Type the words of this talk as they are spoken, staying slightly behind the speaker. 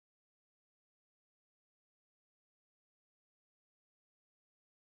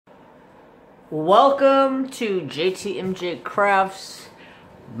Welcome to JTMJ Crafts.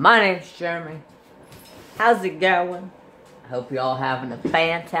 My name's Jeremy. How's it going? I hope you're all having a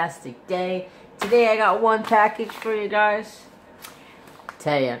fantastic day. Today I got one package for you guys.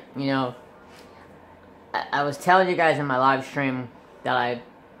 Tell you, I was telling you guys in my live stream that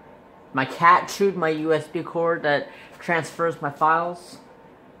my cat chewed my USB cord that transfers my files.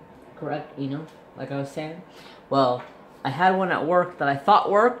 Correct, like I was saying. Well, I had one at work that I thought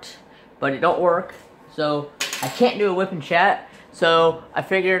worked, but it don't work, so I can't do a whip and chat, so I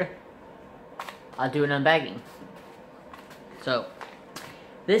figured I'll do an unbagging. So,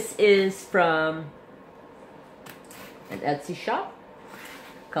 this is from an Etsy shop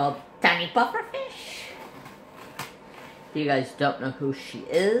called Tiny Pufferfish. If you guys don't know who she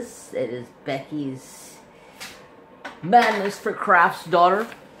is, it is Becky's Madness for Crafts daughter.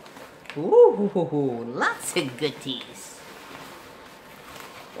 Ooh, lots of goodies.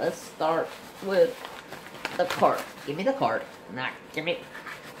 Let's start with the cart. Give me the cart. Nah, give it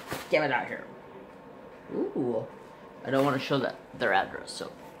out here. Ooh. I don't want to show their address,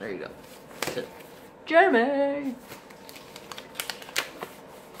 so there you go. So, Jeremy!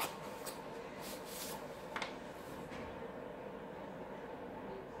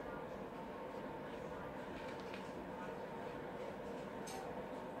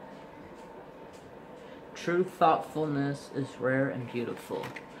 True thoughtfulness is rare and beautiful.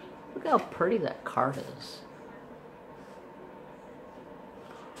 Look how pretty that card is.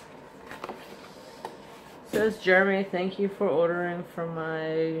 Says Jeremy, thank you for ordering from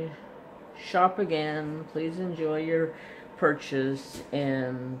my shop again. Please enjoy your purchase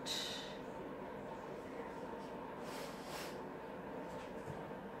and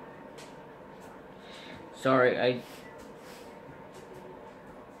sorry, I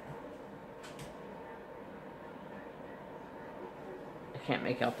can't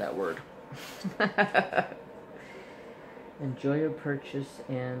make out that word. Enjoy your purchase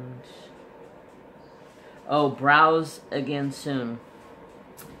and browse again soon.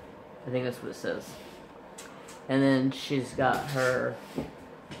 I think that's what it says. And then she's got her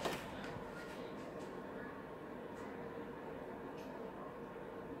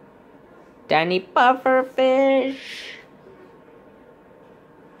Tiny Pufferfish.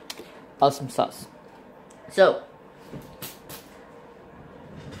 Awesome sauce. So,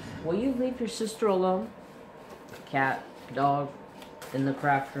 will you leave your sister alone? Cat, dog, in the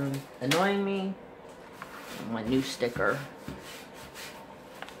craft room, annoying me. My new sticker.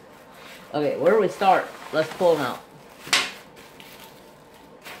 Okay, where do we start? Let's pull them out.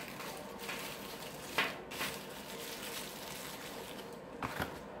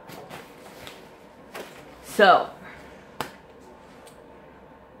 So,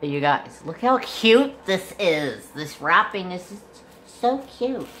 you guys, look how cute this is. This wrapping is just so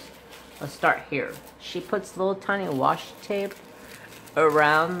cute. Let's start here. She puts little tiny washi tape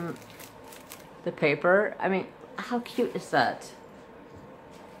around the paper. I mean, how cute is that?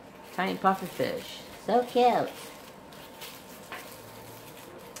 Tiny pufferfish. So cute.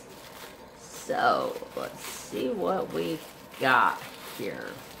 So, let's see what we got here.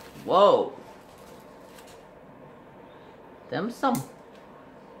 Whoa. Them some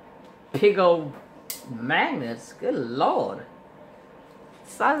big old magnets. Good lord.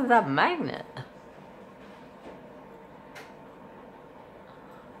 The size of that magnet.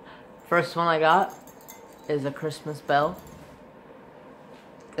 First one I got is a Christmas bell.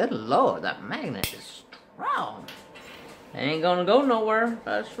 Good lord, that magnet is strong. It ain't gonna go nowhere,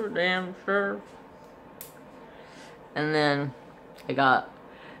 that's for damn sure. And then I got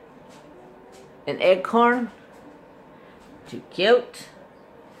an acorn. Too cute.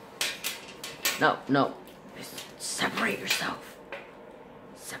 No. Separate yourself.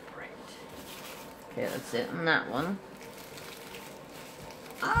 Separate. Okay, that's it on that one.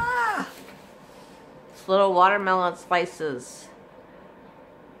 Ah! It's little watermelon slices.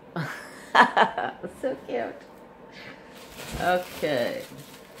 So cute. Okay.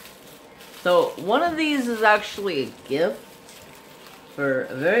 So, one of these is actually a gift for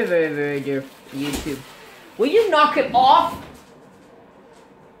a very, very, very dear YouTube. Will you knock it off?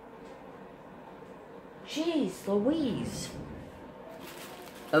 Jeez Louise.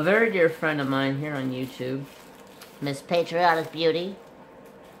 A very dear friend of mine here on YouTube, Miss Patriotic Beauty.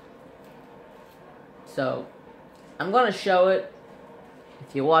 So, I'm going to show it.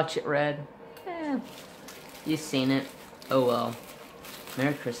 If you watch it red, you've seen it. Oh well.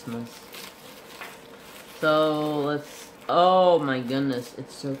 Merry Christmas. So, let's... Oh my goodness,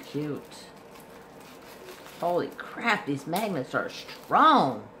 it's so cute. Holy crap, these magnets are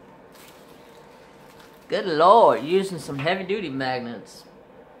strong. Good lord, using some heavy duty magnets.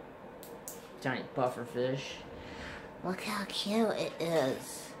 Giant pufferfish. Look how cute it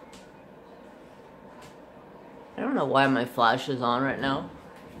is. I don't know why my flash is on right now.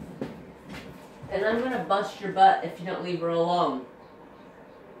 And I'm gonna bust your butt if you don't leave her alone.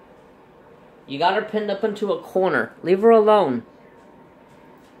 You got her pinned up into a corner. Leave her alone.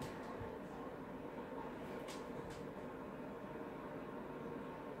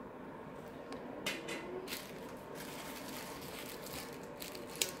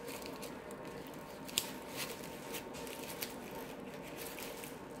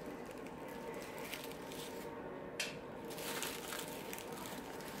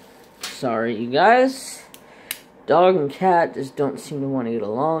 Sorry, you guys. Dog and cat just don't seem to want to get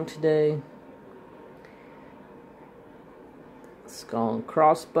along today. Skull and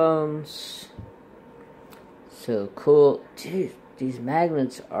crossbones. So cool. Dude, these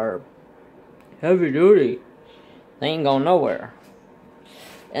magnets are heavy duty. They ain't going nowhere.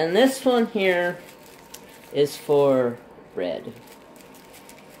 And this one here is for Red.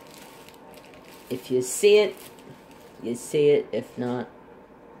 If you see it, you see it. If not,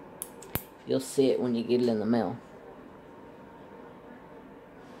 you'll see it when you get it in the mail.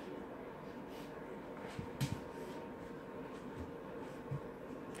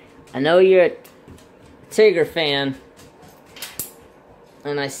 I know you're a Tigger fan,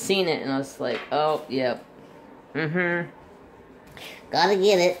 and I seen it, and I was like, oh, yep. Gotta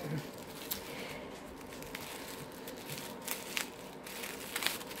get it.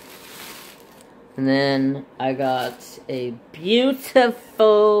 And then I got a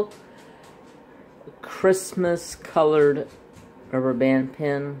beautiful Christmas colored rubber band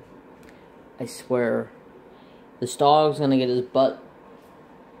pin. I swear, this dog's gonna get his butt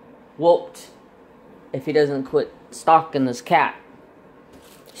whooped if he doesn't quit stalking this cat.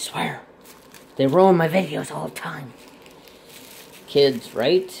 I swear, they ruin my videos all the time. Kids,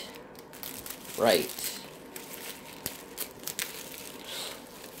 right? Right.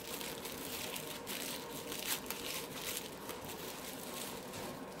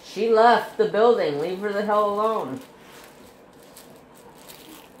 She left the building. Leave her the hell alone.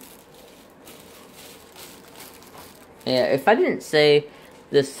 Yeah, if I didn't say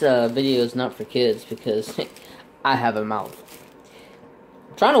this video is not for kids because I have a mouth.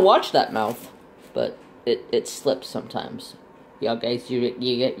 I'm trying to watch that mouth, but it slips sometimes. Y'all guys,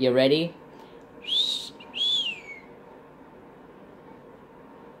 you ready?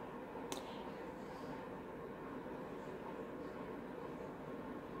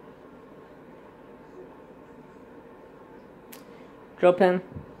 Drill pin.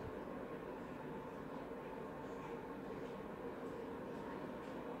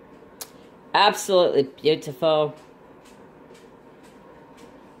 Absolutely beautiful.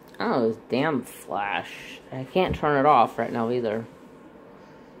 Oh, this damn flash. I can't turn it off right now either.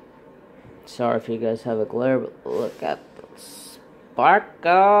 Sorry if you guys have a glare, but look at the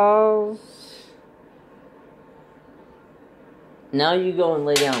sparkles. Now you go and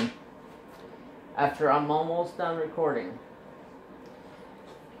lay down. After I'm almost done recording.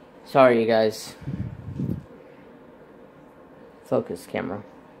 Sorry, you guys. Focus, camera.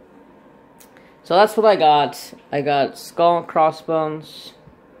 So that's what I got. I got skull and crossbones,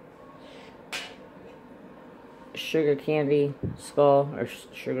 sugar candy skull, or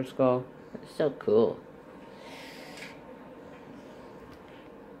sugar skull. It's so cool.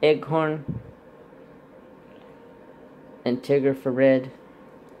 Eggcorn and Tigger for Red.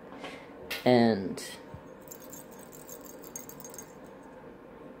 And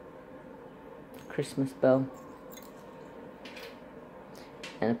Christmas bell.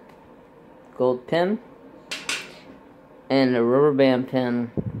 And a gold pin. And a rubber band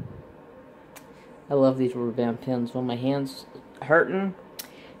pin. I love these rubber band pins. When my hand's hurting,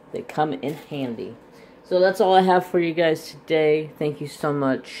 they come in handy. So that's all I have for you guys today. Thank you so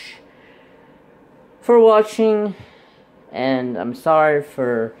much for watching. And I'm sorry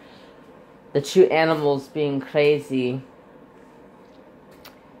for the two animals being crazy.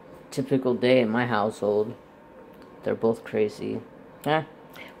 Typical day in my household. They're both crazy.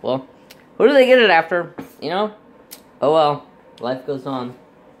 Well, who do they get it after? You know? Oh well. Life goes on.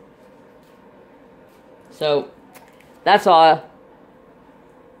 So, that's all.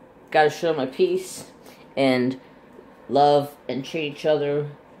 Gotta show my peace and love and treat each other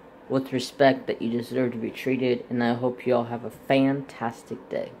with respect that you deserve to be treated. And I hope you all have a fantastic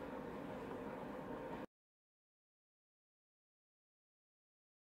day.